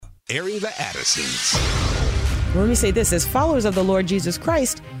Airing the Addisons. Let me say this, as followers of the Lord Jesus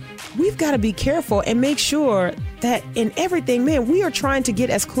Christ, we've got to be careful and make sure that in everything, man, we are trying to get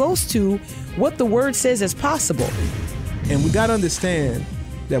as close to what the word says as possible. And we got to understand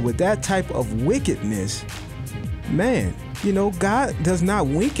that with that type of wickedness, man, God does not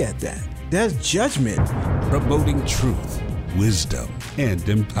wink at that. There's judgment. Promoting truth, wisdom, and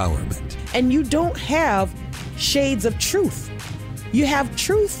empowerment. And you don't have shades of truth. You have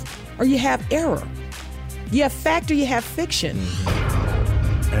truth or you have error. You have fact or you have fiction.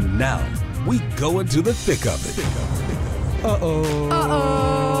 Mm-hmm. And now we go into the thick of it.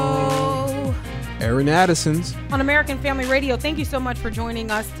 Airing the Addisons. On American Family Radio, thank you so much for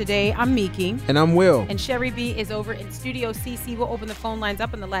joining us today. I'm Miki. And I'm Will. And Sherry B is over in Studio CC. We'll open the phone lines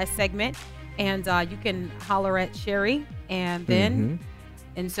up in the last segment. And you can holler at Sherry. And then,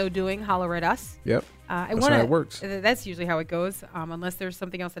 in so doing, holler at us. Yep. That's how it works. That's usually how it goes, unless there's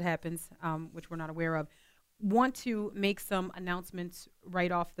something else that happens, which we're not aware of. Want to make some announcements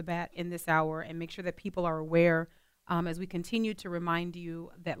right off the bat in this hour and make sure that people are aware as we continue to remind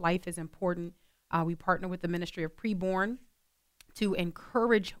you that life is important. We partner with the Ministry of Preborn to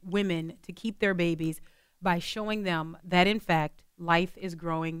encourage women to keep their babies by showing them that, in fact, life is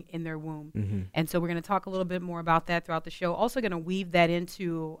growing in their womb. Mm-hmm. And so we're going to talk a little bit more about that throughout the show. Also going to weave that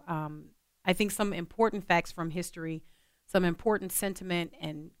into, I think, some important facts from history, some important sentiment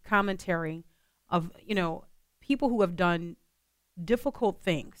and commentary of, people who have done difficult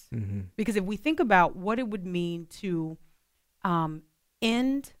things. Mm-hmm. Because if we think about what it would mean to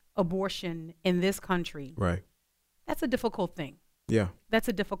end abortion in this country, right, that's a difficult thing. Yeah. That's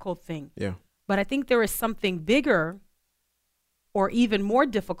a difficult thing. Yeah. But I think there is something bigger or even more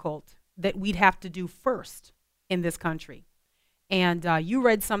difficult that we'd have to do first in this country. And you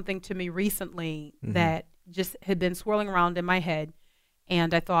read something to me recently that just had been swirling around in my head.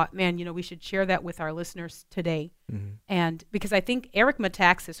 And I thought, man, we should share that with our listeners today. Mm-hmm. And because I think Eric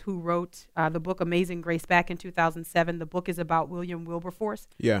Metaxas, who wrote the book Amazing Grace back in 2007, the book is about William Wilberforce.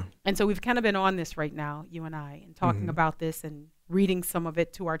 Yeah. And so we've kind of been on this right now, you and I, and talking about this and reading some of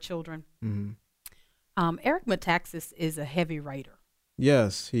it to our children. Mm-hmm. Eric Metaxas is a heavy writer.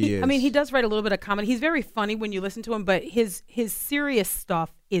 Yes, he is. I mean, he does write a little bit of comedy. He's very funny when you listen to him, but his serious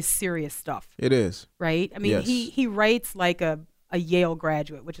stuff is serious stuff. It is. Right? I mean, he writes like a Yale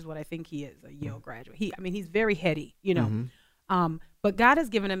graduate, which is what I think he is, a Yale graduate. He's very heady, but God has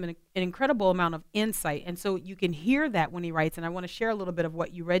given him an incredible amount of insight. And so you can hear that when he writes. And I want to share a little bit of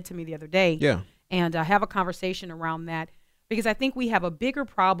what you read to me the other day. Yeah. And have a conversation around that, because I think we have a bigger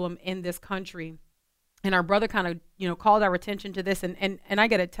problem in this country. And our brother kind of, called our attention to this. And I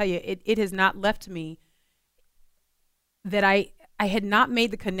got to tell you, it has not left me that I had not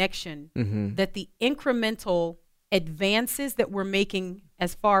made the connection that the incremental advances that we're making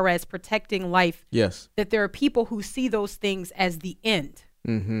as far as protecting life, that there are people who see those things as the end.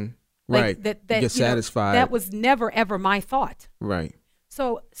 Mm-hmm. Right. That get satisfied. That was never, ever my thought. Right.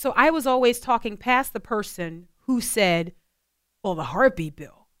 So I was always talking past the person who said, well, the heartbeat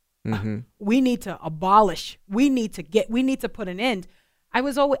bill, we need to abolish. We need to put an end. I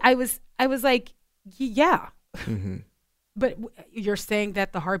was like, yeah. Mm-hmm. But you're saying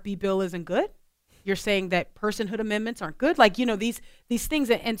that the heartbeat bill isn't good? You're saying that personhood amendments aren't good? Like, these things.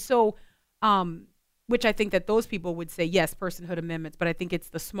 And so, which I think that those people would say, yes, personhood amendments. But I think it's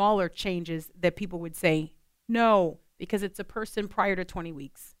the smaller changes that people would say, no, because it's a person prior to 20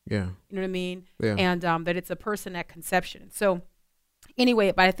 weeks. Yeah. You know what I mean? Yeah. And that it's a person at conception. So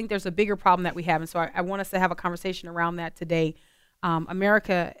anyway, but I think there's a bigger problem that we have. And so I want us to have a conversation around that today.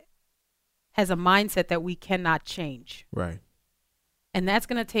 America has a mindset that we cannot change. Right. And that's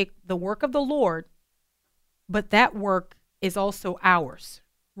going to take the work of the Lord, but that work is also ours,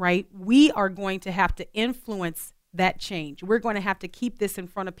 right? We are going to have to influence that change. We're going to have to keep this in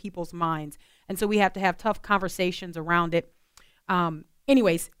front of people's minds. And so we have to have tough conversations around it.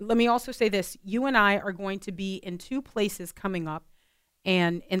 Anyways, let me also say this. You and I are going to be in two places coming up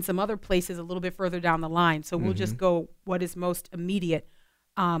and in some other places a little bit further down the line. So we'll just go what is most immediate.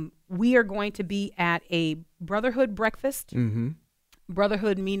 We are going to be at a brotherhood breakfast.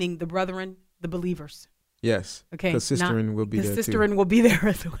 Brotherhood meaning the brethren, the believers. Yes. Okay. The sisterin will be there. The sisterin will be there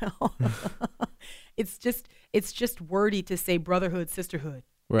as well. It's just wordy to say brotherhood, sisterhood.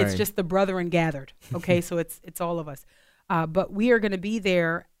 Right. It's just the brethren gathered. Okay, so it's all of us. But we are going to be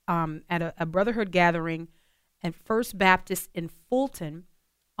there at a brotherhood gathering at First Baptist in Fulton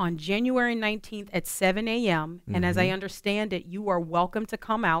on January 19th at 7 a.m. And as I understand it, you are welcome to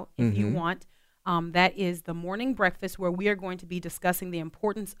come out if you want. That is the morning breakfast where we are going to be discussing the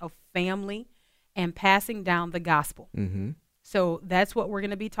importance of family and passing down the gospel. So that's what we're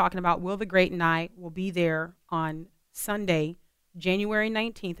going to be talking about. Will the Great and I will be there on Sunday, January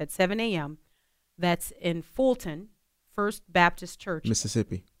 19th at 7 a.m. That's in Fulton, First Baptist Church.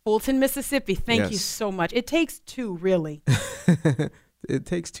 Mississippi. Fulton, Mississippi. Thank you Yes. so much. It takes two, really. It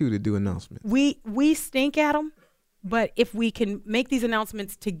takes two to do announcements. We stink at them, but if we can make these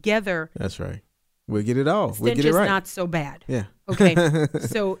announcements together, That's right. We'll get it all. We'll stench get it is right. not so bad. Yeah. Okay.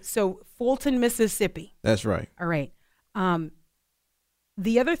 So Fulton, Mississippi. That's right. All right.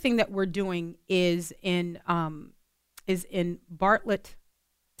 The other thing that we're doing is in Bartlett,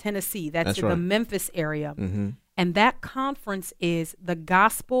 Tennessee. That's in the right. Memphis area. Mm-hmm. And that conference is The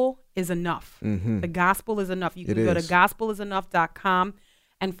Gospel is Enough. Mm-hmm. The Gospel is Enough. You can It go to is. gospelisenough.com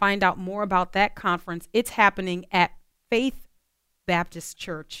and find out more about that conference. It's happening at Faith Baptist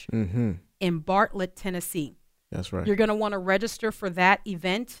Church Mm-hmm. in Bartlett, Tennessee. That's right. You're going to want to register for that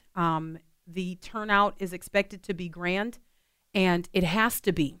event. The turnout is expected to be grand, and it has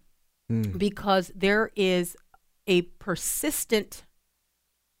to be because there is a persistent,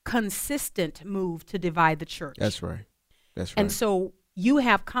 consistent move to divide the church. That's right. That's right. And so you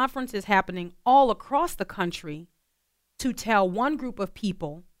have conferences happening all across the country to tell one group of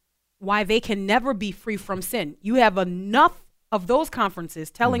people why they can never be free from sin. You have enough of those conferences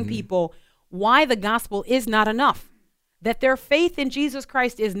telling people why the gospel is not enough, that their faith in Jesus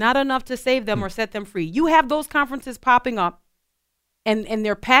Christ is not enough to save them or set them free. You have those conferences popping up, and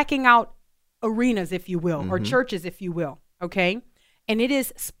they're packing out arenas, if you will, or churches, if you will, okay? And it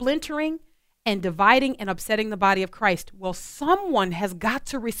is splintering and dividing and upsetting the body of Christ. Well, someone has got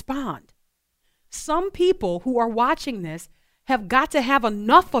to respond. Some people who are watching this have got to have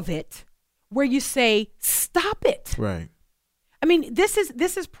enough of it where you say, stop it. right. I mean, this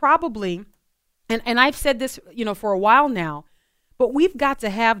is probably, and I've said this, for a while now, but we've got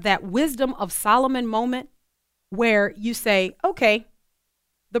to have that wisdom of Solomon moment where you say, okay,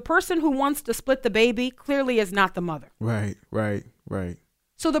 the person who wants to split the baby clearly is not the mother. Right. Right. Right.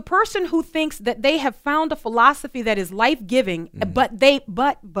 So the person who thinks that they have found a philosophy that is life-giving,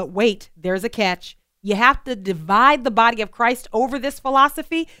 but wait, there's a catch. You have to divide the body of Christ over this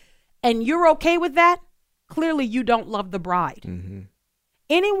philosophy, and you're okay with that? Clearly you don't love the bride. Mm-hmm.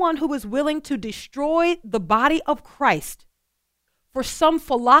 Anyone who is willing to destroy the body of Christ for some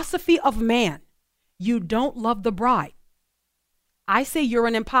philosophy of man, you don't love the bride. I say you're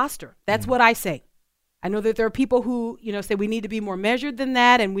an imposter. That's what I say. I know that there are people who, say we need to be more measured than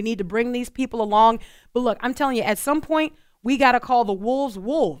that and we need to bring these people along. But look, I'm telling you, at some point, we got to call the wolves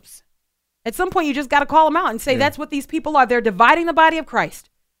wolves. At some point, you just got to call them out and say that's what these people are. They're dividing the body of Christ.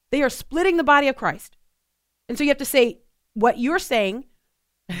 They are splitting the body of Christ. And so you have to say what you're saying.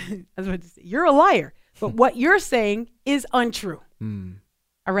 I was about to say, you're a liar. But what you're saying is untrue.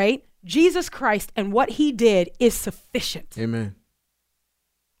 All right? Jesus Christ and what he did is sufficient. Amen.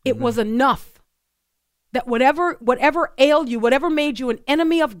 It was enough that whatever ailed you, whatever made you an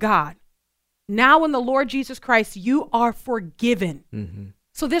enemy of God, now in the Lord Jesus Christ, you are forgiven. Mm-hmm.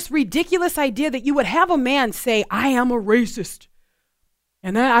 So this ridiculous idea that you would have a man say, I am a racist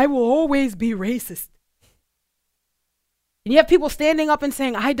and I will always be racist. And you have people standing up and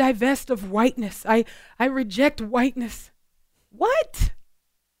saying, I divest of whiteness. I reject whiteness. What?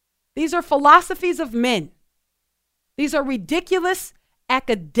 These are philosophies of men. These are ridiculous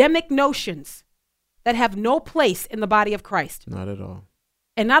academic notions that have no place in the body of Christ. Not at all.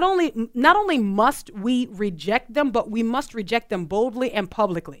 And not only must we reject them, but we must reject them boldly and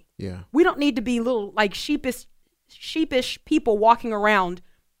publicly. Yeah. We don't need to be little like sheepish people walking around,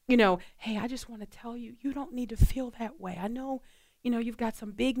 hey, I just want to tell you, you don't need to feel that way. I know, you've got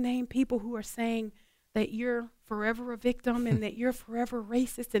some big name people who are saying that you're forever a victim and that you're forever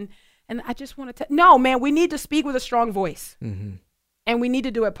racist. And I just want to no, man, we need to speak with a strong voice. Mm-hmm. And we need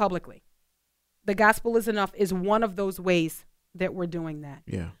to do it publicly. The Gospel is Enough is one of those ways that we're doing that.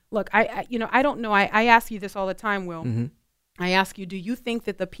 Yeah. Look, I don't know. I ask you this all the time, Will. Mm-hmm. I ask you, do you think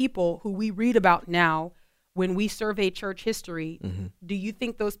that the people who we read about now, when we survey church history, do you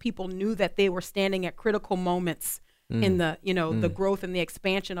think those people knew that they were standing at critical moments in the, the growth and the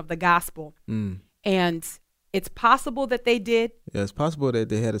expansion of the gospel? And it's possible that they did. Yeah, it's possible that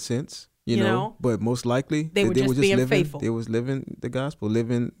they had a sense. You You know, know? but most likely They were just being living, faithful. They was living the gospel,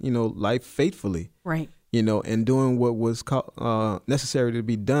 living, life faithfully, Right. and doing what was necessary to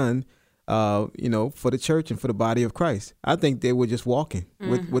be done, for the church and for the body of Christ. I think they were just walking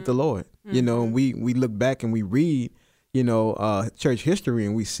with the Lord, and we look back and we read, church history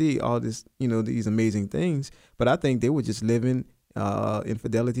and we see all this, these amazing things. But I think they were just living in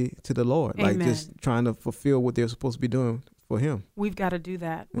fidelity to the Lord, Amen. like just trying to fulfill what they're supposed to be doing for him. We've got to do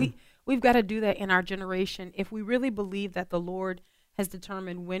that. We We've got to do that in our generation if we really believe that the Lord has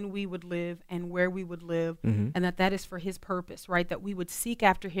determined when we would live and where we would live, and that is for his purpose, right? That we would seek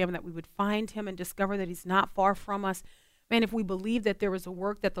after him, that we would find him and discover that he's not far from us. Man, if we believe that there is a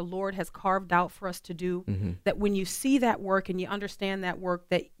work that the Lord has carved out for us to do, that when you see that work and you understand that work,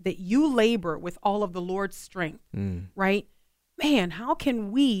 that you labor with all of the Lord's strength, right? Man, how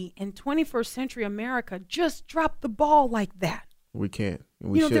can we in 21st century America just drop the ball like that? We can't.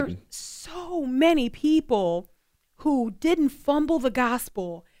 We shouldn't. There's so many people who didn't fumble the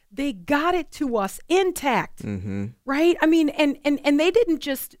gospel. They got it to us intact, right? I mean, and they didn't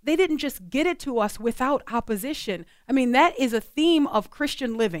just get it to us without opposition. I mean, that is a theme of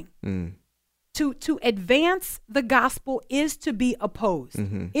Christian living. To advance the gospel is to be opposed.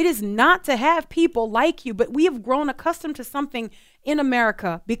 It is not to have people like you, but we have grown accustomed to something in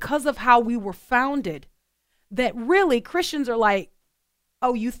America because of how we were founded that really Christians are like,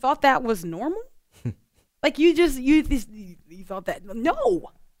 oh, you thought that was normal? Like you thought that,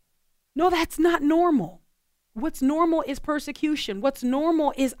 no, that's not normal. What's normal is persecution. What's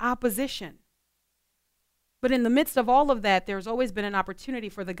normal is opposition. But in the midst of all of that, there's always been an opportunity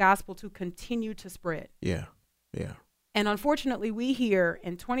for the gospel to continue to spread. Yeah. And unfortunately, we here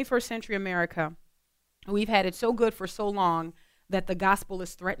in 21st century America, we've had it so good for so long that the gospel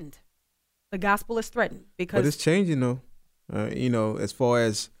is threatened. The gospel is threatened because... But it's changing though. As far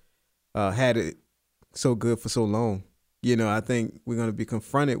as had it so good for so long, I think we're going to be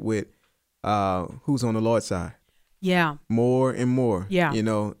confronted with who's on the Lord's side. Yeah. More and more. Yeah.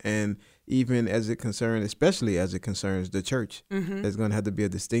 And even especially as it concerns the church, there's going to have to be a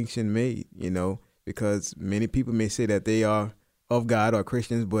distinction made, because many people may say that they are of God or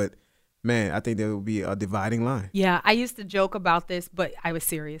Christians, but man, I think there will be a dividing line. Yeah. I used to joke about this, but I was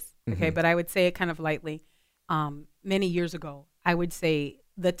serious. Okay. But I would say it kind of lightly. Many years ago, I would say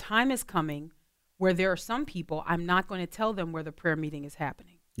the time is coming where there are some people, I'm not going to tell them where the prayer meeting is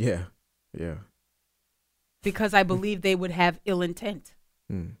happening. Yeah. Because I believe they would have ill intent.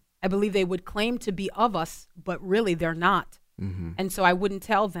 I believe they would claim to be of us, but really they're not. And so I wouldn't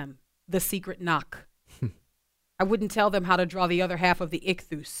tell them the secret knock. I wouldn't tell them how to draw the other half of the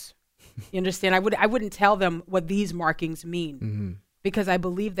ichthus. You understand? I wouldn't tell them what these markings mean. Because I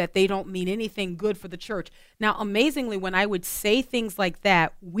believe that they don't mean anything good for the church. Now, amazingly, when I would say things like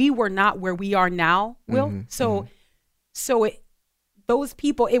that, we were not where we are now, Will. Those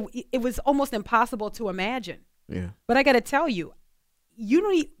people, it was almost impossible to imagine. Yeah. But I got to tell you, you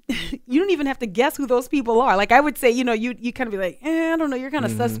don't even have to guess who those people are. Like I would say, you kind of be like, I don't know, you're kind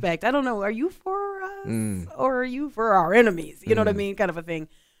of suspect. I don't know, are you for us or are you for our enemies? You know what I mean? Kind of a thing.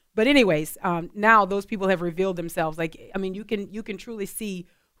 But anyways, now those people have revealed themselves. Like, I mean, you can truly see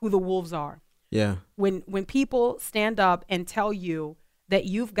who the wolves are. Yeah. When people stand up and tell you that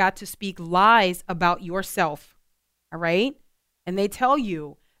you've got to speak lies about yourself, all right? And they tell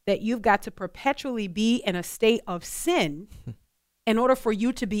you that you've got to perpetually be in a state of sin in order for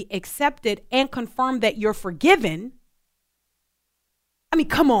you to be accepted and confirm that you're forgiven. I mean,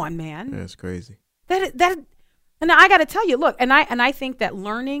 come on, man. That's crazy. And I got to tell you, look, and I think that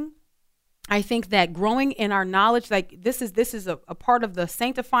learning, I think that growing in our knowledge, like this is a part of the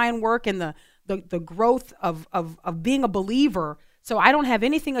sanctifying work and the growth of being a believer. So I don't have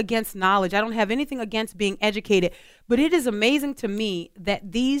anything against knowledge. I don't have anything against being educated. But it is amazing to me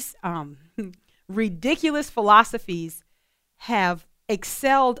that these ridiculous philosophies have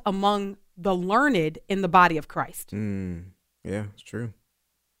excelled among the learned in the body of Christ. Yeah, it's true.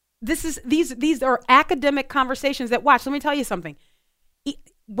 These are academic conversations that, watch, let me tell you something.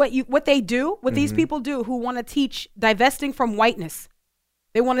 What they do, what these people do who want to teach divesting from whiteness.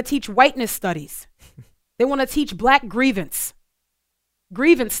 They want to teach whiteness studies. They want to teach black grievance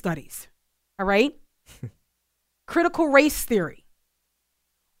studies. All right? Critical race theory.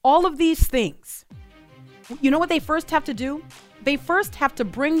 All of these things. You know what they first have to do? They first have to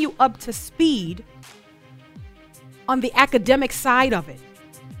bring you up to speed on the academic side of it.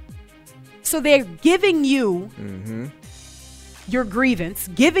 So they're giving you your grievance,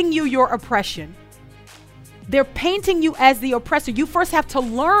 giving you your oppression. They're painting you as the oppressor. You first have to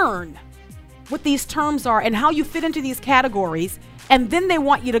learn what these terms are and how you fit into these categories, and then they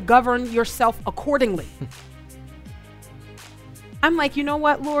want you to govern yourself accordingly. I'm like, you know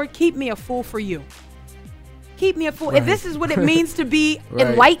what, Lord, keep me a fool for you. Keep me a fool. Right. If this is what it means to be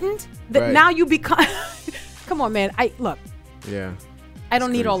enlightened, that now you become... Come on, man. Yeah. I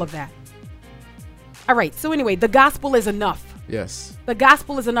don't need all of that. All right. So anyway, the gospel is enough. Yes. The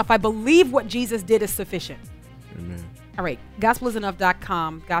gospel is enough. I believe what Jesus did is sufficient. Amen. All right.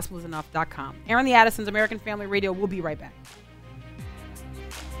 Gospelisenough.com. Gospelisenough.com. Aaron the Addisons, American Family Radio. We'll be right back.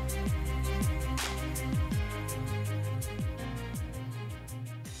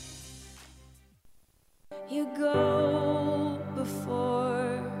 You go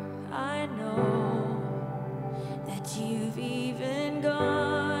before I know that you've even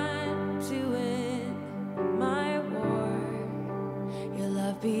gone to win my war. Your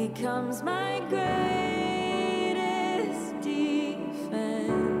love becomes my greatest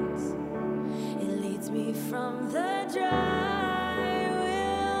defense. It leads me from the dry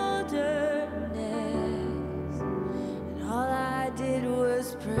wilderness, and all I did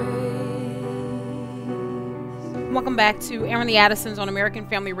was praise. Welcome back to Aaron the Addisons on American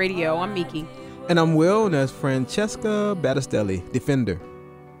Family Radio. I'm Miki. And I'm Will, and that's Francesca Battistelli, Defender.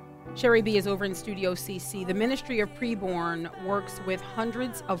 Sherry B is over in Studio CC. The Ministry of Preborn works with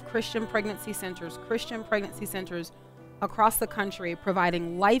hundreds of Christian pregnancy centers across the country,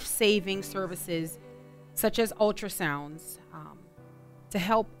 providing life-saving services such as ultrasounds to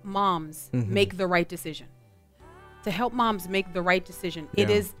help moms make the right decision. To help moms make the right decision.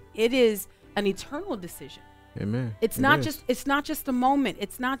 Yeah. It is an eternal decision. Amen. It's not just a moment.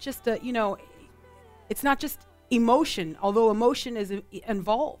 It's not just it's not just emotion, although emotion is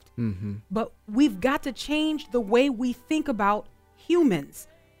involved. But we've got to change the way we think about humans,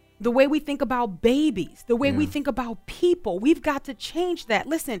 the way we think about babies, the way we think about people. We've got to change that.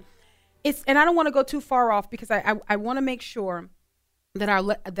 Listen, and I don't want to go too far off because I want to make sure that I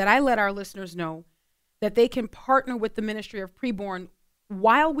let our listeners know that they can partner with the Ministry of Preborn.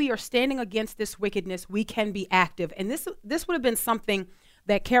 While we are standing against this wickedness, we can be active. And this would have been something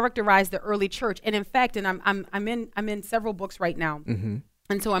that characterized the early church. And in fact, and I'm in several books right now. And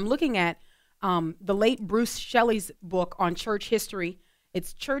so I'm looking at the late Bruce Shelley's book on church history.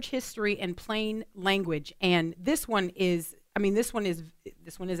 It's Church History in Plain Language. And this one is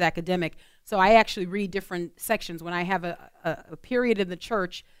academic. So I actually read different sections. When I have a period in the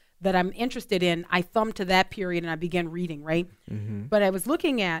church that I'm interested in, I thumb to that period and I begin reading, right? But I was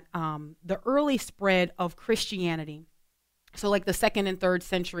looking at the early spread of Christianity, so like the 2nd and 3rd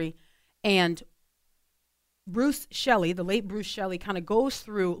century, and Bruce Shelley, the late Bruce Shelley, kind of goes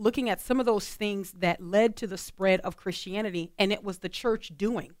through looking at some of those things that led to the spread of Christianity, and it was the church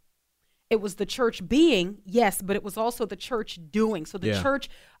doing. It was the church being, yes, but it was also the church doing. So the church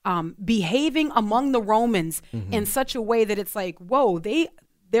behaving among the Romans in such a way that it's like, whoa,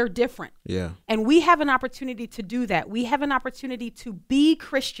 they're different. Yeah. And we have an opportunity to do that. We have an opportunity to be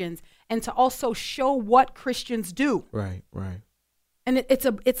Christians and to also show what Christians do. Right, right. And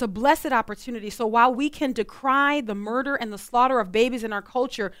it's a blessed opportunity. So while we can decry the murder and the slaughter of babies in our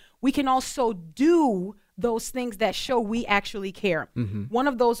culture, we can also do those things that show we actually care. One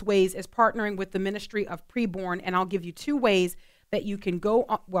of those ways is partnering with the Ministry of Preborn, and I'll give you two ways that you can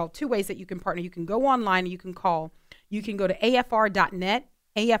partner. You can go online, you can call. You can go to afr.net,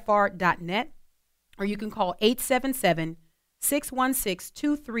 or you can call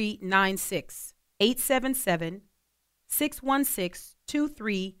 877-616-2396,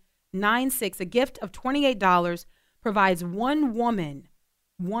 877-616-2396. A gift of $28 provides one woman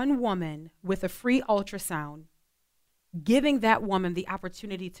with a free ultrasound, giving that woman the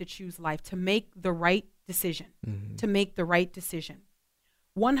opportunity to choose life, to make the right decision,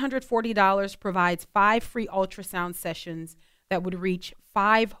 $140 provides 5 free ultrasound sessions that would reach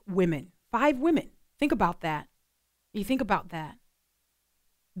 5 women. 5 women. Think about that. You think about that.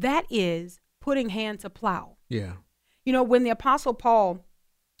 That is putting hand to plow. Yeah. You know, when the Apostle Paul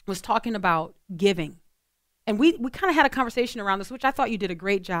was talking about giving, and we kind of had a conversation around this, which I thought you did a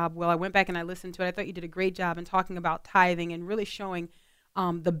great job. Well, I went back and I listened to it. I thought you did a great job in talking about tithing and really showing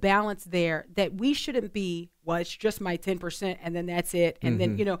the balance there, that we shouldn't be, well, it's just my 10% and then that's it. And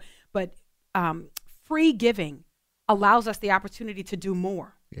then, but free giving allows us the opportunity to do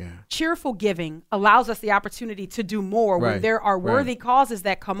more. Yeah. Cheerful giving allows us the opportunity to do more. Right. When there are worthy causes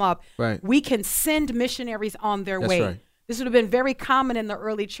that come up, we can send missionaries on their way. Right. This would have been very common in the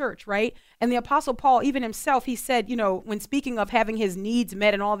early church, right? And the Apostle Paul, even himself, he said, when speaking of having his needs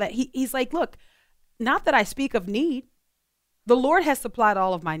met and all that, he's like, look, not that I speak of need. The Lord has supplied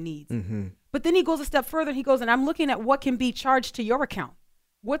all of my needs. But then he goes a step further and he goes, and I'm looking at what can be charged to your account.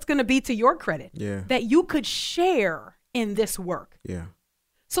 What's going to be to your credit that you could share in this work. Yeah.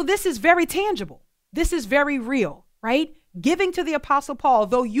 So this is very tangible. This is very real, right? Giving to the Apostle Paul,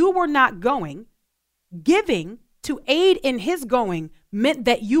 though you were not going, giving to aid in his going meant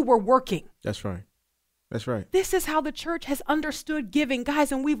that you were working. That's right. That's right. This is how the church has understood giving,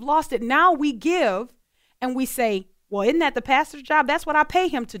 guys, and we've lost it. Now we give and we say, well, isn't that the pastor's job? That's what I pay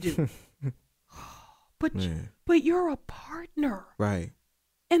him to do. But you're a partner. Right.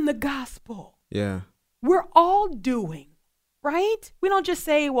 In the gospel. Yeah. We're all doing, right? We don't just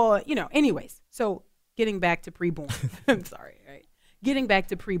say, well, anyways. So getting back to preborn. I'm sorry, right? Getting back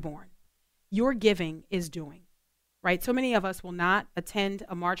to preborn. your giving is doing, right? So many of us will not attend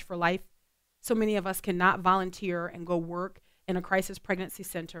a March for Life. So many of us cannot volunteer and go work in a crisis pregnancy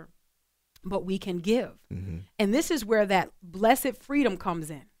center, but we can give. Mm-hmm. And this is where that blessed freedom comes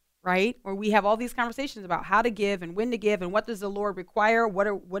in, right? Where we have all these conversations about how to give and when to give and what does the Lord require,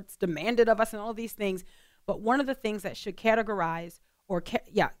 what's demanded of us and all these things. But one of the things that should characterize a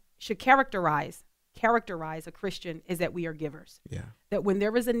Christian is that we are givers. Yeah. That when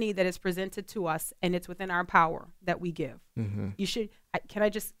there is a need that is presented to us and it's within our power, that we give. Mm-hmm. You should, can I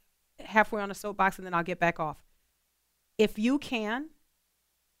just halfway on a soapbox and then I'll get back off. If you can,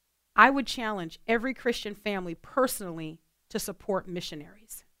 I would challenge every Christian family personally to support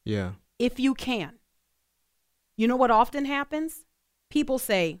missionaries. Yeah. If you can. You know what often happens? People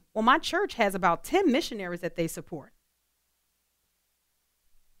say, well, my church has about 10 missionaries that they support.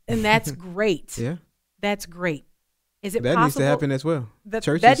 And that's great. Yeah. That's great. Is it that possible? Needs to happen as well.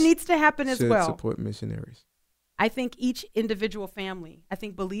 That needs to happen as well. Support missionaries. I think each individual family, I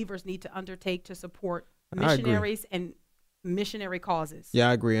think believers need to undertake to support missionaries and missionary causes. Yeah,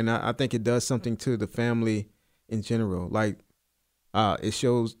 I agree. And I think it does something to the family in general. Like, it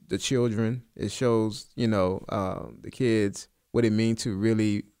shows the children, it shows, the kids what it means to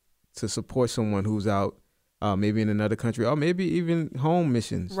really to support someone who's out maybe in another country or maybe even home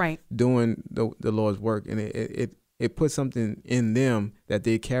missions, right, doing the Lord's work. And it puts something in them that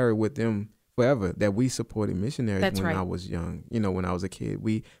they carry with them forever, that we supported missionaries. That's when right. I was young, when I was a kid.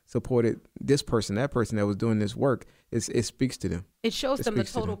 We supported this person, that person that was doing this work. It speaks to them. It shows them the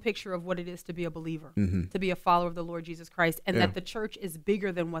total picture of what it is to be a believer, mm-hmm. to be a follower of the Lord Jesus Christ, and that the church is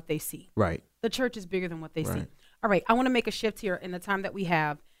bigger than what they see. Right. The church is bigger than what they right. see. All right, I want to make a shift here in the time that we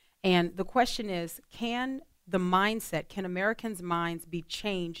have. And the question is, can Americans' minds be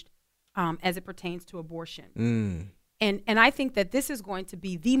changed as it pertains to abortion? Mm. And I think that this is going to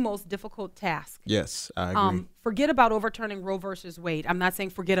be the most difficult task. Yes, I agree. Forget about overturning Roe versus Wade. I'm not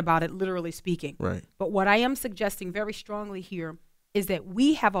saying forget about it, literally speaking. Right. But what I am suggesting very strongly here is that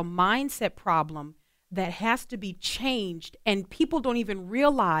we have a mindset problem that has to be changed, and people don't even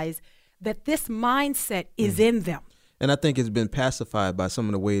realize that this mindset is in them. And I think it's been pacified by some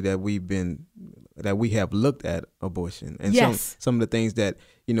of the way that we have looked at abortion, and yes. some of the things that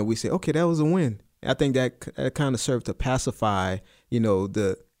we say, okay, that was a win. I think that kind of served to pacify, hey, no,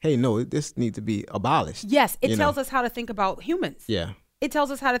 this needs to be abolished. Yes, it tells us how to think about humans. Yeah. It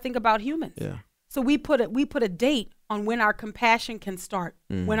tells us how to think about humans. Yeah. So we put a date on when our compassion can start,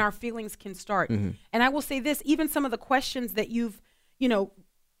 mm-hmm. when our feelings can start. Mm-hmm. And I will say this, even some of the questions that you've,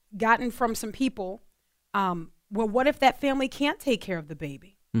 gotten from some people, well, what if that family can't take care of the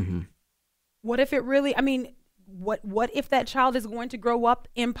baby? Mm-hmm. What if it really, what if that child is going to grow up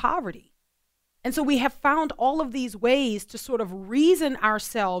in poverty? And so we have found all of these ways to sort of reason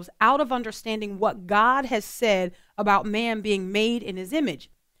ourselves out of understanding what God has said about man being made in his image.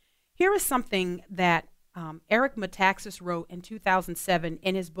 Here is something that Eric Metaxas wrote in 2007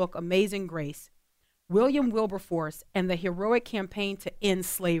 in his book, Amazing Grace, William Wilberforce and the Heroic Campaign to End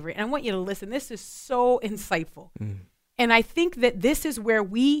Slavery. And I want you to listen. This is so insightful. Mm. And I think that this is where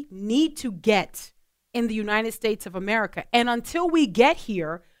we need to get in the United States of America. And until we get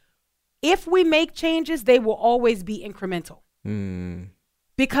here, if we make changes, they will always be incremental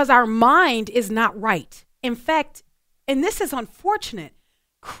because our mind is not right. In fact, and this is unfortunate,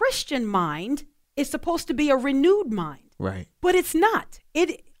 Christian mind is supposed to be a renewed mind, right? But it's not.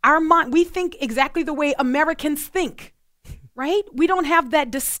 Our mind, we think exactly the way Americans think, right? We don't have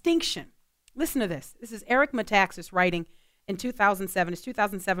that distinction. Listen to this. This is Eric Metaxas writing in 2007, his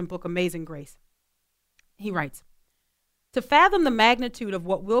 2007 book, Amazing Grace. He writes, to fathom the magnitude of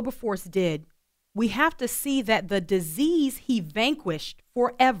what Wilberforce did, we have to see that the disease he vanquished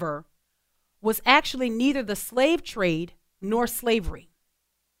forever was actually neither the slave trade nor slavery.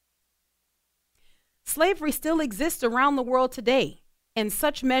 Slavery still exists around the world today in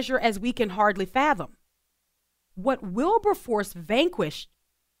such measure as we can hardly fathom. What Wilberforce vanquished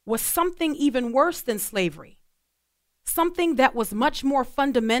was something even worse than slavery, something that was much more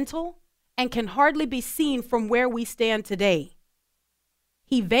fundamental and can hardly be seen from where we stand today.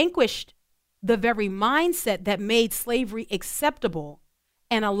 He vanquished the very mindset that made slavery acceptable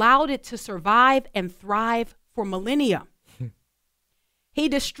and allowed it to survive and thrive for millennia. He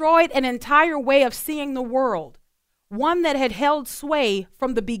destroyed an entire way of seeing the world, one that had held sway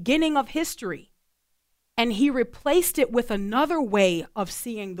from the beginning of history, and he replaced it with another way of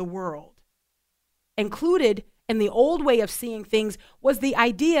seeing the world. Included in the old way of seeing things was the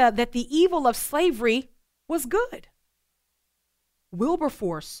idea that the evil of slavery was good.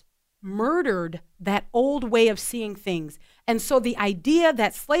 Wilberforce murdered that old way of seeing things. And so the idea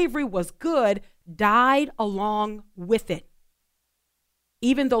that slavery was good died along with it.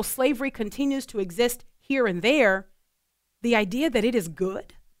 Even though slavery continues to exist here and there, the idea that it is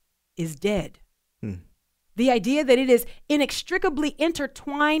good is dead. The idea that it is inextricably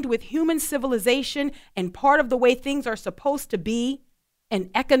intertwined with human civilization and part of the way things are supposed to be,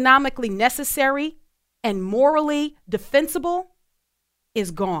 and economically necessary and morally defensible,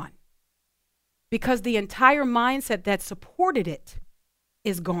 is gone. Because the entire mindset that supported it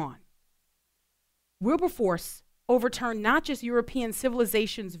is gone. Wilberforce overturned not just European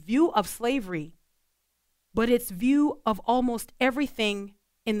civilization's view of slavery, but its view of almost everything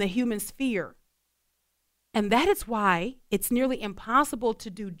in the human sphere. And that is why it's nearly impossible to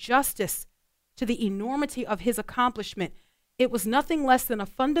do justice to the enormity of his accomplishment. It was nothing less than a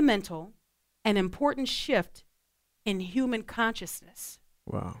fundamental and important shift in human consciousness.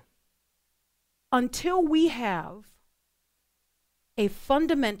 Wow. Until we have a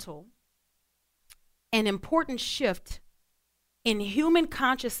fundamental and important shift in human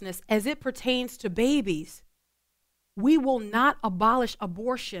consciousness as it pertains to babies, we will not abolish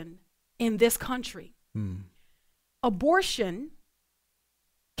abortion in this country. Abortion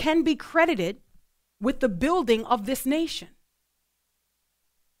can be credited with the building of this nation.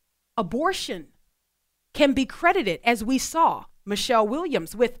 Abortion can be credited, as we saw Michelle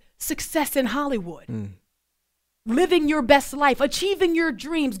Williams, with success in Hollywood. Living your best life, achieving your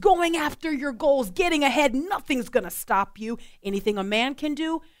dreams, going after your goals, getting ahead. Nothing's going to stop you. Anything a man can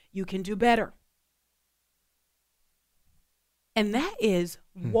do, you can do better. And that is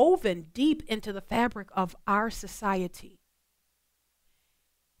woven deep into the fabric of our society.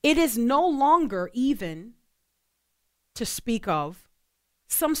 It is no longer even to speak of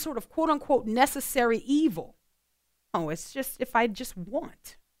some sort of quote unquote necessary evil. Oh, it's just if I just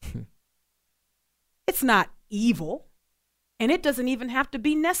want. It's not evil, and it doesn't even have to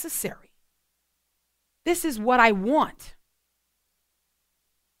be necessary. This is what I want.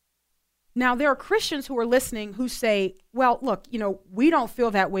 Now, there are Christians who are listening who say, well, look, we don't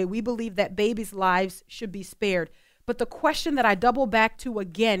feel that way. We believe that babies' lives should be spared. But the question that I double back to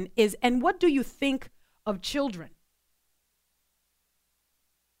again is, and what do you think of children?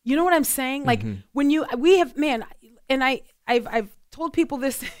 You know what I'm saying? Like I've told people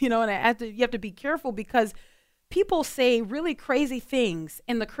this, and you have to be careful because people say really crazy things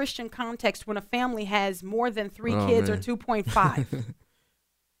in the Christian context when a family has more than 3 kids or 2.5.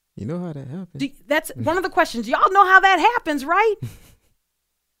 You know how that happens. That's one of the questions. Y'all know how that happens, right?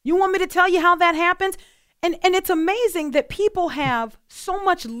 You want me to tell you how that happens? And it's amazing that people have so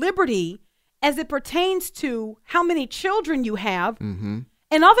much liberty as it pertains to how many children you have and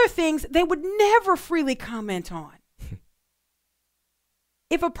other things they would never freely comment on.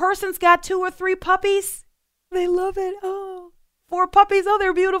 If a person's got 2 or 3 puppies, they love it. Oh, 4 puppies. Oh,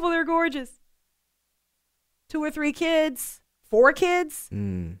 they're beautiful. They're gorgeous. 2 or 3 kids, 4 kids.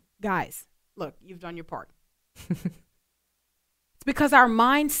 Guys, look, you've done your part. It's because our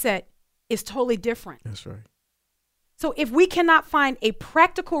mindset is totally different. That's right. So if we cannot find a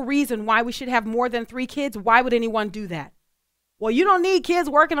practical reason why we should have more than 3 kids, why would anyone do that? Well, you don't need kids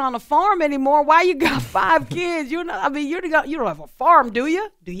working on a farm anymore. Why you got 5 kids? You don't have a farm, do you?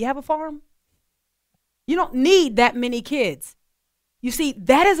 Do you have a farm? You don't need that many kids. You see,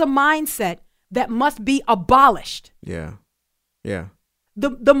 that is a mindset that must be abolished. Yeah.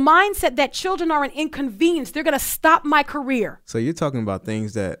 The mindset that children are an inconvenience, they're going to stop my career. So you're talking about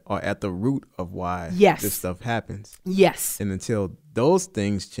things that are at the root of why this stuff happens. Yes. And until those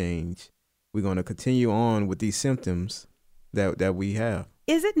things change, we're going to continue on with these symptoms that we have.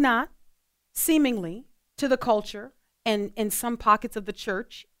 Is it not, seemingly, to the culture and in some pockets of the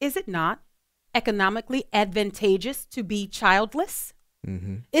church, is it not economically advantageous to be childless?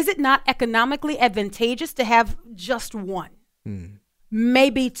 Is it not economically advantageous to have just 1?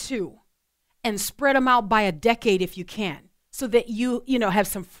 Maybe 2, and spread them out by a decade if you can, so that you have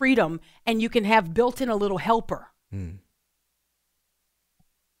some freedom and you can have built in a little helper.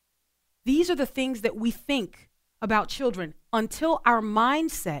 These are the things that we think about children. Until our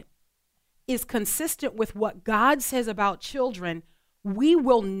mindset is consistent with what God says about children, we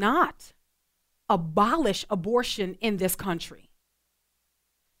will not abolish abortion in this country.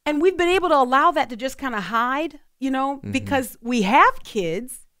 And we've been able to allow that to just kind of hide, because we have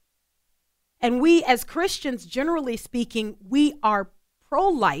kids, and we as Christians, generally speaking, we are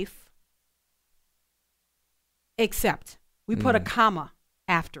pro-life, except we put a comma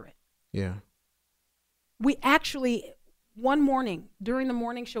after it. Yeah. We actually, one morning, during the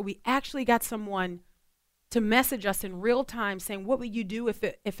morning show, we actually got someone to message us in real time saying, what would you do if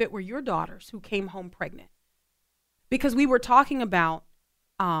it were your daughters who came home pregnant? Because we were talking about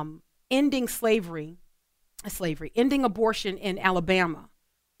ending ending abortion in Alabama,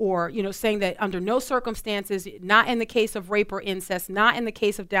 or, saying that under no circumstances, not in the case of rape or incest, not in the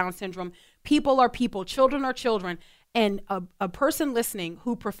case of Down syndrome, people are people, children are children. And a person listening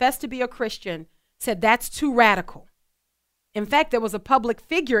who professed to be a Christian said that's too radical. In fact, there was a public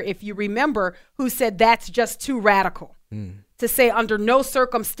figure, if you remember, who said that's just too radical to say under no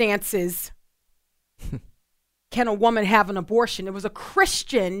circumstances can a woman have an abortion. It was a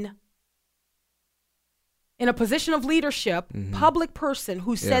Christian in a position of leadership, public person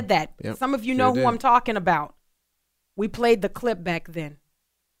who said that. Yep. Some of you know who I'm talking about. We played the clip back then.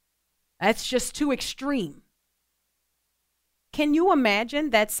 That's just too extreme. Can you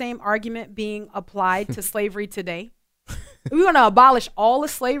imagine that same argument being applied to slavery today? We want to abolish all of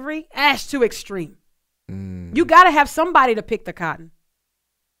slavery? That's too extreme. You got to have somebody to pick the cotton.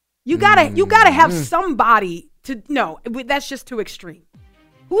 You got to have somebody to, no, that's just too extreme.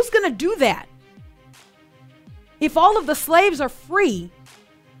 Who's going to do that? If all of the slaves are free,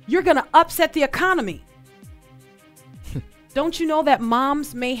 you're going to upset the economy. Don't you know that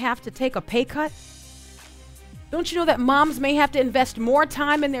moms may have to take a pay cut? Don't you know that moms may have to invest more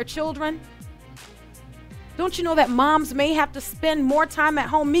time in their children? Don't you know that moms may have to spend more time at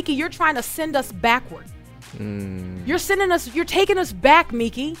home? Miki, you're trying to send us backward. You're taking us back,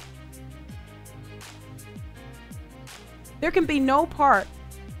 Miki. There can be no part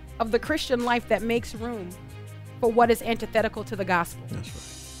of the Christian life that makes room for what is antithetical to the gospel. That's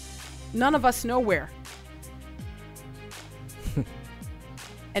right. None of us know where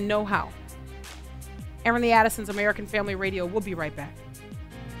and know how. Aaron the Addisons, American Family Radio. We'll be right back.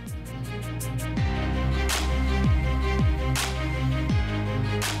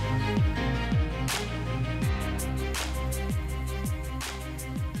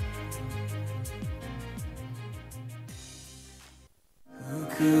 Who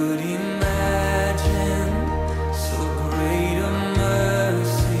could imagine so great a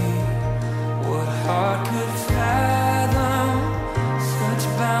mercy? What heart could fathom such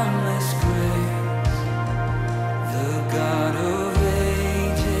boundless grace? The God of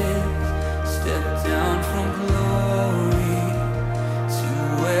ages stepped down from glory to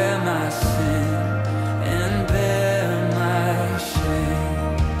wear my sin and bear my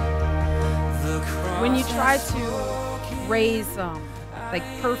shame. When you try to raise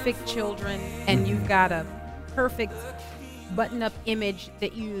like perfect children and you've got a perfect button-up image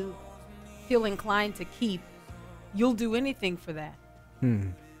that you feel inclined to keep, you'll do anything for that.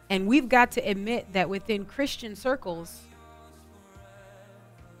 And we've got to admit that within Christian circles,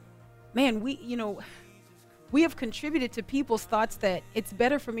 man, we have contributed to people's thoughts that it's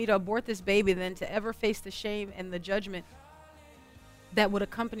better for me to abort this baby than to ever face the shame and the judgment that would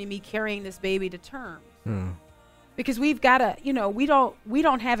accompany me carrying this baby to term. Because we've got to, we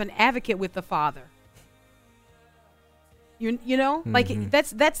don't have an advocate with the Father. Like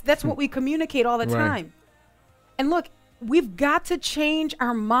that's what we communicate all the time. And look, we've got to change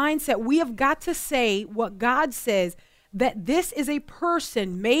our mindset. We have got to say what God says, that this is a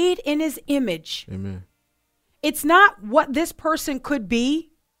person made in his image. Amen. It's not what this person could be,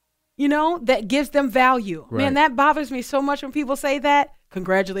 that gives them value. Right. Man, that bothers me so much when people say that.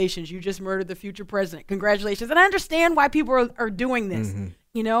 Congratulations, you just murdered the future president. Congratulations. And I understand why people are doing this,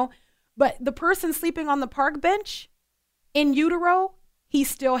 But the person sleeping on the park bench in utero, he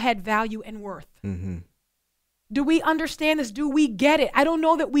still had value and worth. Do we understand this? Do we get it? I don't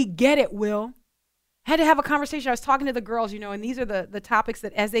know that we get it, Will. I had to have a conversation. I was talking to the girls, and these are the topics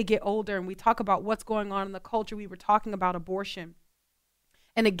that as they get older and we talk about what's going on in the culture, we were talking about abortion.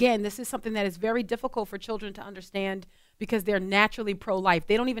 And again, this is something that is very difficult for children to understand because they're naturally pro-life.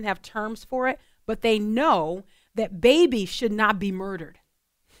 They don't even have terms for it, but they know that babies should not be murdered.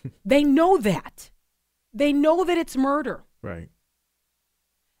 They know that. They know that it's murder. Right.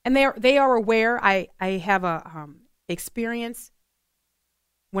 And they are aware. I have a experience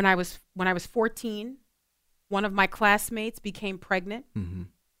when I was 14. One of my classmates became pregnant,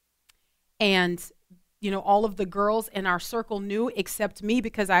 and all of the girls in our circle knew except me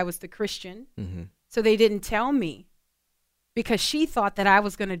because I was the Christian. So they didn't tell me because she thought that I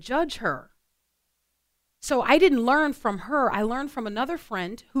was going to judge her. So I didn't learn from her. I learned from another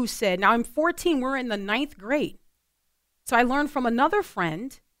friend who said, now I'm 14, we're in the 9th grade. So I learned from another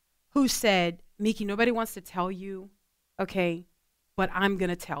friend who said, Miki, nobody wants to tell you, okay, but I'm going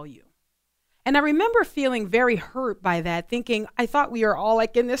to tell you. And I remember feeling very hurt by that, thinking, I thought we were all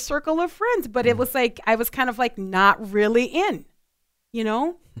like in this circle of friends, but it was like, I was kind of like not really in,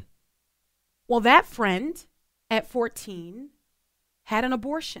 Well, that friend at 14 had an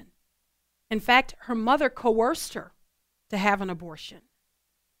abortion. In fact, her mother coerced her to have an abortion.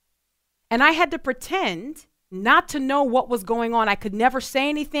 And I had to pretend not to know what was going on. I could never say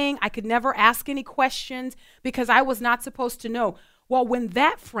anything. I could never ask any questions because I was not supposed to know. Well, when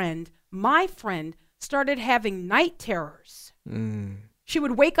that friend, my friend, started having night terrors, she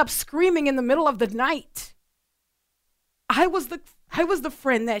would wake up screaming in the middle of the night. I was the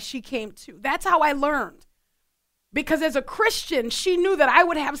friend that she came to. That's how I learned. Because as a Christian, she knew that I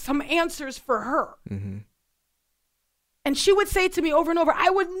would have some answers for her. Mm-hmm. And she would say to me over and over, I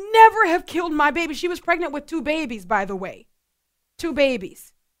would never have killed my baby. She was pregnant with 2 babies, by the way. 2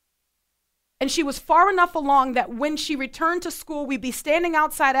 babies. And she was far enough along that when she returned to school, we'd be standing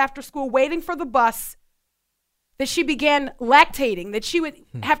outside after school waiting for the bus, that she began lactating, that she would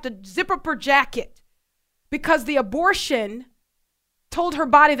have to zip up her jacket because the abortion told her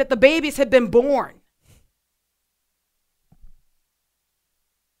body that the babies had been born.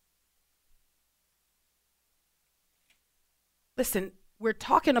 Listen, we're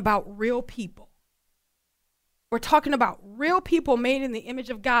talking about real people. We're talking about real people made in the image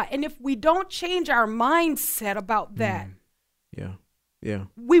of God. And if we don't change our mindset about that,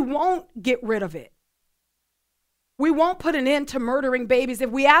 we won't get rid of it. We won't put an end to murdering babies.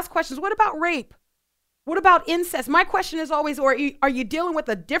 If we ask questions, what about rape? What about incest? My question is always, are you dealing with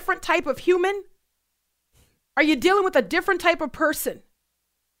a different type of human? Are you dealing with a different type of person?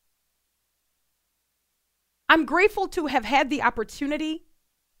 I'm grateful to have had the opportunity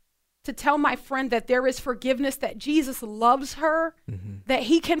to tell my friend that there is forgiveness, that Jesus loves her, that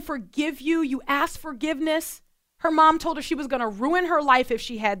he can forgive you. You ask forgiveness. Her mom told her she was going to ruin her life if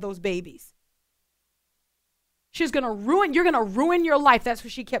she had those babies. You're going to ruin your life. That's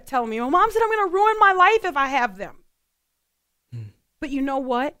what she kept telling me. Well, Mom said, I'm going to ruin my life if I have them. But you know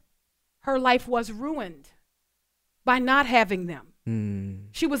what? Her life was ruined by not having them.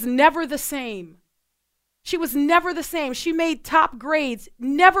 She was never the same. She was never the same. She made top grades.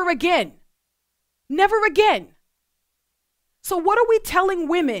 Never again. Never again. So what are we telling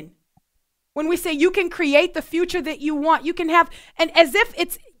women when we say you can create the future that you want? You can have, and as if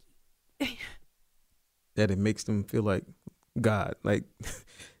it's... that it makes them feel like God. Like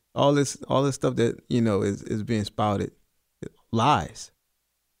all this stuff that, is being spouted. Lies,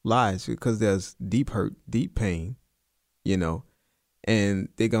 because there's deep hurt, deep pain, and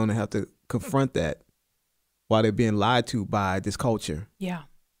they're going to have to confront that while they're being lied to by this culture. Yeah.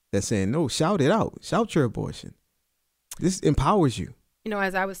 That's saying, no, shout it out. Shout your abortion. This empowers you.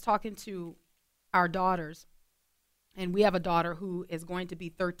 As I was talking to our daughters, and we have a daughter who is going to be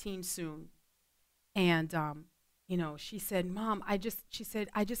 13 soon. And, she said, Mom, I just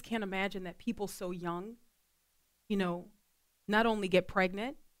can't imagine that people so young, not only get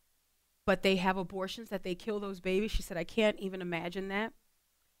pregnant, but they have abortions, that they kill those babies. She said, I can't even imagine that.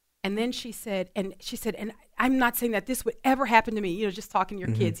 And then she said, and I'm not saying that this would ever happen to me, just talking to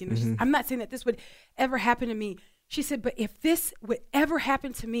your kids, I'm not saying that this would ever happen to me. She said, but if this would ever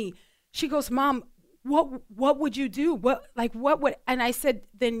happen to me, she goes, Mom, what would you do? What would, and I said,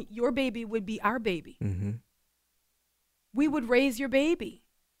 then your baby would be our baby. We would raise your baby.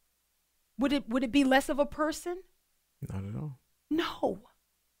 Would it be less of a person? Not at all. No.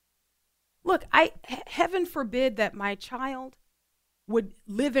 Look, heaven forbid that my child would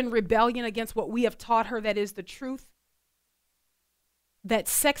live in rebellion against what we have taught her that is the truth. That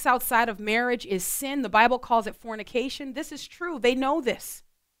sex outside of marriage is sin. The Bible calls it fornication. This is true. They know this.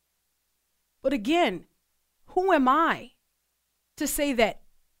 But again, who am I to say that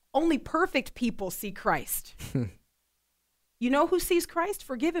only perfect people see Christ? You know who sees Christ?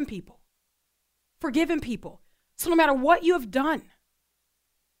 Forgiven people. Forgiven people. So no matter what you have done,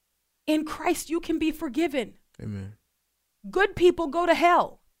 in Christ you can be forgiven. Amen. Good people go to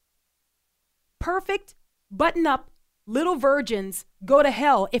hell. Perfect, button-up, little virgins go to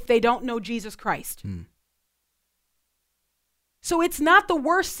hell if they don't know Jesus Christ. So it's not the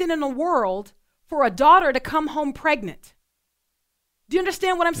worst sin in the world for a daughter to come home pregnant. Do you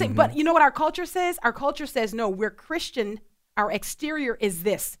understand what I'm saying? But you know what our culture says? Our culture says, no, we're Christian. Our exterior is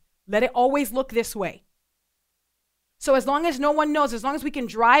this. Let it always look this way. So as long as no one knows, as long as we can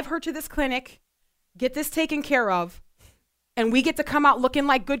drive her to this clinic, get this taken care of, and we get to come out looking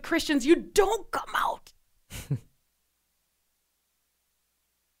like good Christians, you don't come out.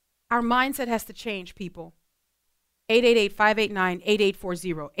 Our mindset has to change, people.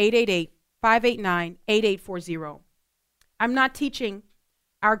 888-589-8840. 888-589-8840. I'm not teaching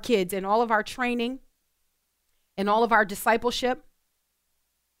our kids in all of our training, in all of our discipleship.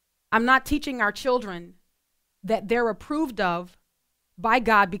 I'm not teaching our children that they're approved of by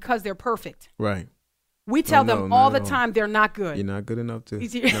God because they're perfect. Right. We tell no, them not all at the all. time they're not good. You're not good enough to. You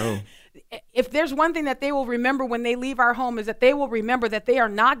see- No. If there's one thing that they will remember when they leave our home is that they will remember that they are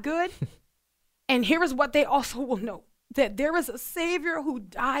not good. And here is what they also will know, that there is a Savior who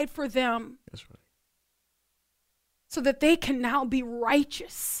died for them That's right. so that they can now be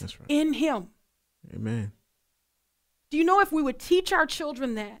righteous That's right. in him. Amen. Do you know if we would teach our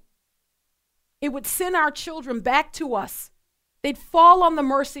children that, it would send our children back to us. They'd fall on the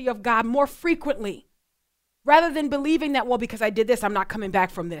mercy of God more frequently rather than believing that, well, because I did this, I'm not coming back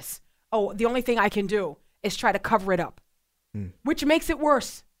from this. Oh, the only thing I can do is try to cover it up, which makes it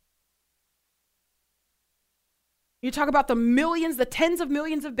worse. You talk about the millions, the tens of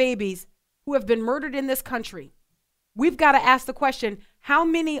millions of babies who have been murdered in this country. We've got to ask the question, how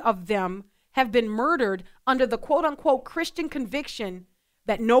many of them have been murdered under the quote unquote Christian conviction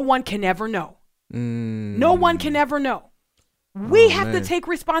that no one can ever know? No one can ever know. We have man. to take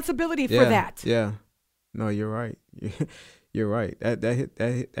responsibility for Yeah, that. Yeah. No, you're right. You're right.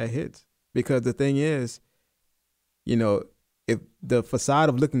 That hits. Because the thing is, you know, if the facade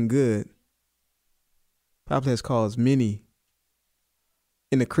of looking good probably has caused many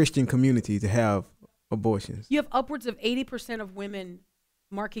in the Christian community to have abortions. You have upwards of 80% of women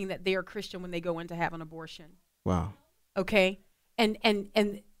marking that they are Christian when they go in to have an abortion. Wow. Okay? And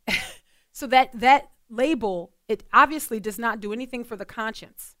so that label, it obviously does not do anything for the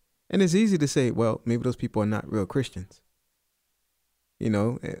conscience. And it's easy to say, well, maybe those people are not real Christians. You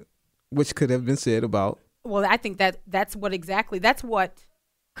know, which could have been said about. Well, I think that's what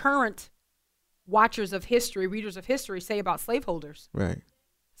current watchers of history, readers of history say about slaveholders. Right.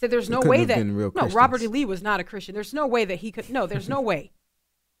 So there's They no couldn't way have that, been real no, Christians. Robert E. Lee was not a Christian. There's no way that he could, no, there's no way.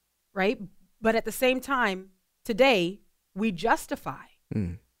 Right? But at the same time, today, we justify.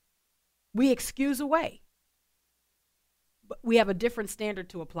 We excuse away. But we have a different standard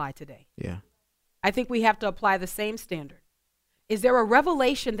to apply today. Yeah. I think we have to apply the same standard. Is there a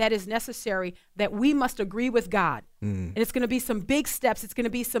revelation that is necessary that we must agree with God? And it's going to be some big steps. It's going to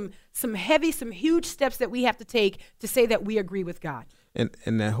be some heavy, some huge steps that we have to take to say that we agree with God. And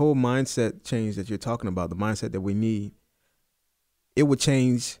that whole mindset change that you're talking about, the mindset that we need, it would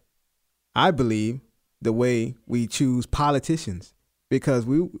change, I believe, the way we choose politicians. Because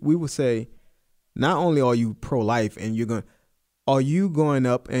we would say, not only are you pro-life and are you going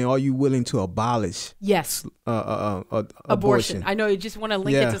up and are you willing to abolish Yes. abortion? I know you just want to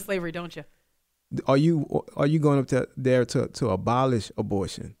link it to slavery, don't you? Are you going up there to abolish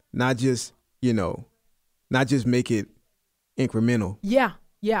abortion? Not just make it incremental.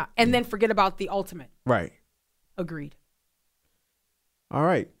 Yeah. And then forget about the ultimate. Right. Agreed. All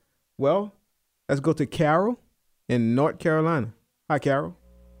right. Well, let's go to Carol in North Carolina. Hi, Carol.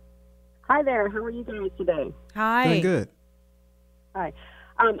 Hi there. How are you doing today? Hi. Doing good. Hi.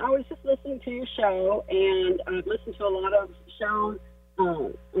 I was just listening to your show, and I've listened to a lot of shows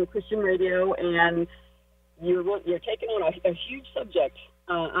on Christian radio, and you're taking on a huge subject.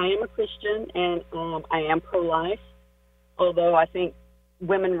 I am a Christian, and I am pro-life, although I think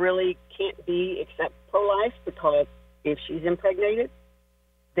women really can't be except pro-life, because if she's impregnated,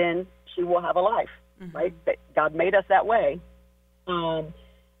 then she will have a life, right? But God made us that way.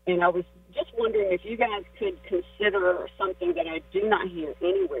 And I was just wondering if you guys could consider something that I do not hear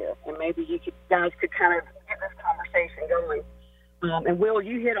anywhere, and maybe guys could kind of get this conversation going. And Will,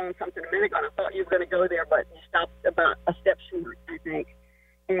 you hit on something a minute ago, and I thought you were going to go there, but you stopped about a step short, I think,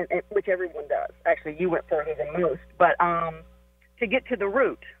 and which everyone does. Actually, you went further than most. But to get to the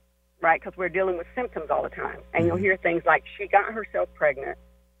root, right, because we're dealing with symptoms all the time, and you'll hear things like she got herself pregnant,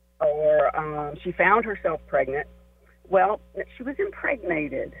 or she found herself pregnant. Well, she was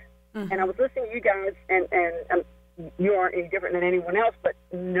impregnated. And I was listening to you guys, and you aren't any different than anyone else, but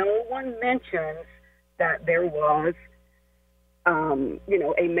no one mentions that there was,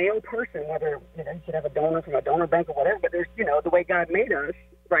 a male person, whether, you could have a donor from a donor bank or whatever, but there's, the way God made us,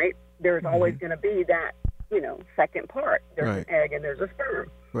 right, there's always going to be that, second part. There's an egg and there's a sperm.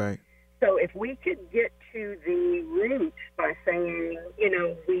 Right. So if we could get to the root by saying,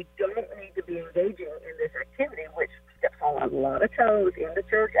 we don't need to be engaging in this activity, which steps on a lot of toes in the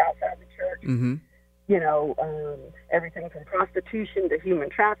church, outside the church. Mm-hmm. Everything from prostitution to human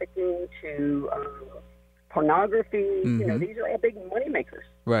trafficking to pornography. These are all big money makers.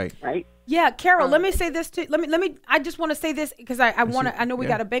 Right. Right. Yeah, Carol, let me say this too. Let me. I just want to say this because I want to. I know we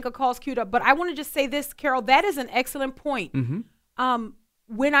got a bank of calls queued up, but I want to just say this, Carol. That is an excellent point.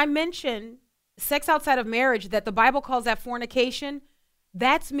 When I mention sex outside of marriage, that the Bible calls that fornication,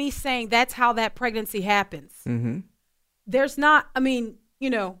 that's me saying that's how that pregnancy happens. There's not.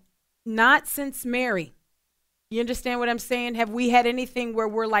 Not since Mary. You understand what I'm saying? Have we had anything where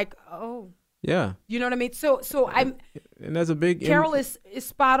we're like, oh, Yeah. you know what I mean? So I'm. And there's a big Carol is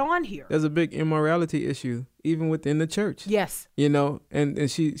spot on here. there's a big immorality issue even within the church. Yes. You know, and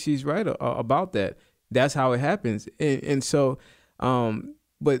she's right about that. That's how it happens. And so,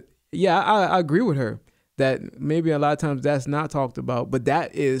 but yeah, I agree with her that maybe a lot of times that's not talked about, but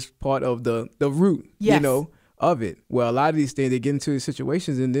that is part of the root, Yes. you know, of it. Well, a lot of these things, they get into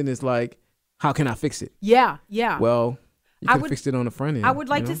situations and then it's like, how can I fix it? Yeah. Yeah. Well, you I can would- fix it on the front end. I would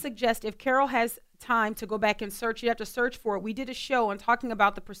like you to know? suggest if Carol has time to go back and search, you have to search for it. We did a show on talking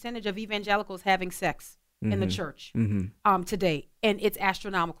about the percentage of evangelicals having sex in the church today, and it's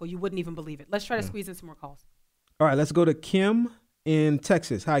astronomical. You wouldn't even believe it. Let's try to squeeze in some more calls. All right, let's go to Kim in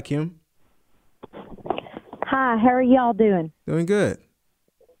Texas. Hi, Kim. Hi, how are y'all doing? Doing good.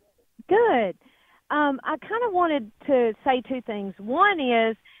 Good. I kind of wanted to say two things. One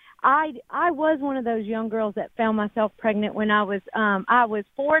is I was one of those young girls that found myself pregnant when I was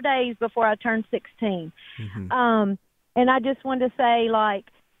 4 days before I turned 16. And I just wanted to say, like,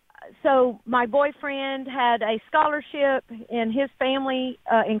 so my boyfriend had a scholarship, and his family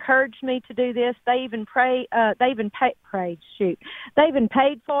encouraged me to do this. They even paid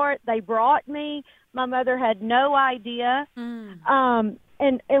for it. They brought me. My mother had no idea. And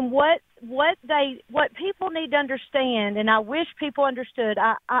what people need to understand, and I wish people understood.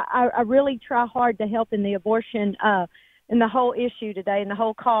 I really try hard to help in the abortion in the whole issue today, in the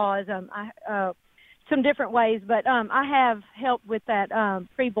whole cause. Some different ways, but I have helped with that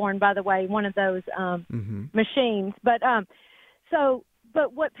preborn, by the way, one of those machines. But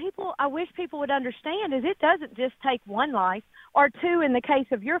but what I wish people would understand is it doesn't just take one life or two. In the case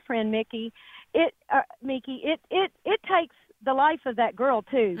of your friend Mickey, it takes the life of that girl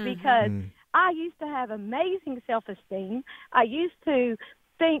too, because I used to have amazing self-esteem. I used to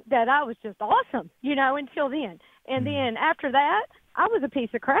think that I was just awesome, you know, until then. And then after that, I was a piece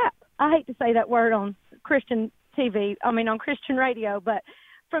of crap. I hate to say that word on Christian TV, on Christian radio, but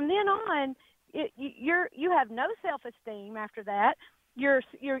from then on, you have no self-esteem after that.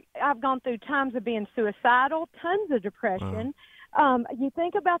 I've gone through times of being suicidal, tons of depression. You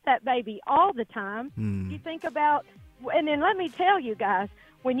think about that baby all the time. You think about, and then let me tell you guys,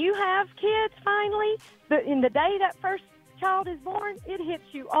 when you have kids finally, in the day that first child is born, it hits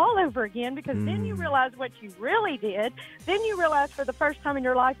you all over again, because then you realize what you really did. Then you realize for the first time in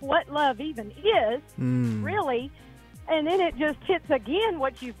your life what love even is, really. And then it just hits again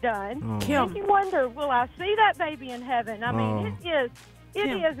what you've done. Kim. And you wonder, will I see that baby in heaven? I mean, it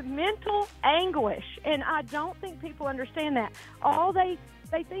is mental anguish, and I don't think people understand that. All they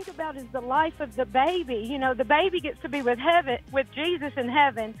think about is the life of the baby. You know, the baby gets to be with Jesus in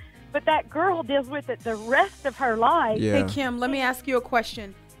heaven, but that girl deals with it the rest of her life. Yeah. Hey, Kim, let me ask you a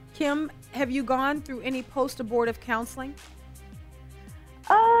question. Kim, have you gone through any post-abortive counseling?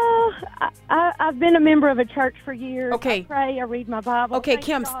 I've been a member of a church for years. Okay. I pray, I read my Bible. Okay, Thank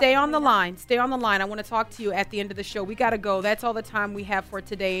Kim, God. stay on the line. Stay on the line. I want to talk to you at the end of the show. We got to go. That's all the time we have for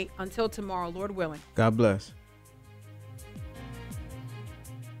today. Until tomorrow, Lord willing. God bless.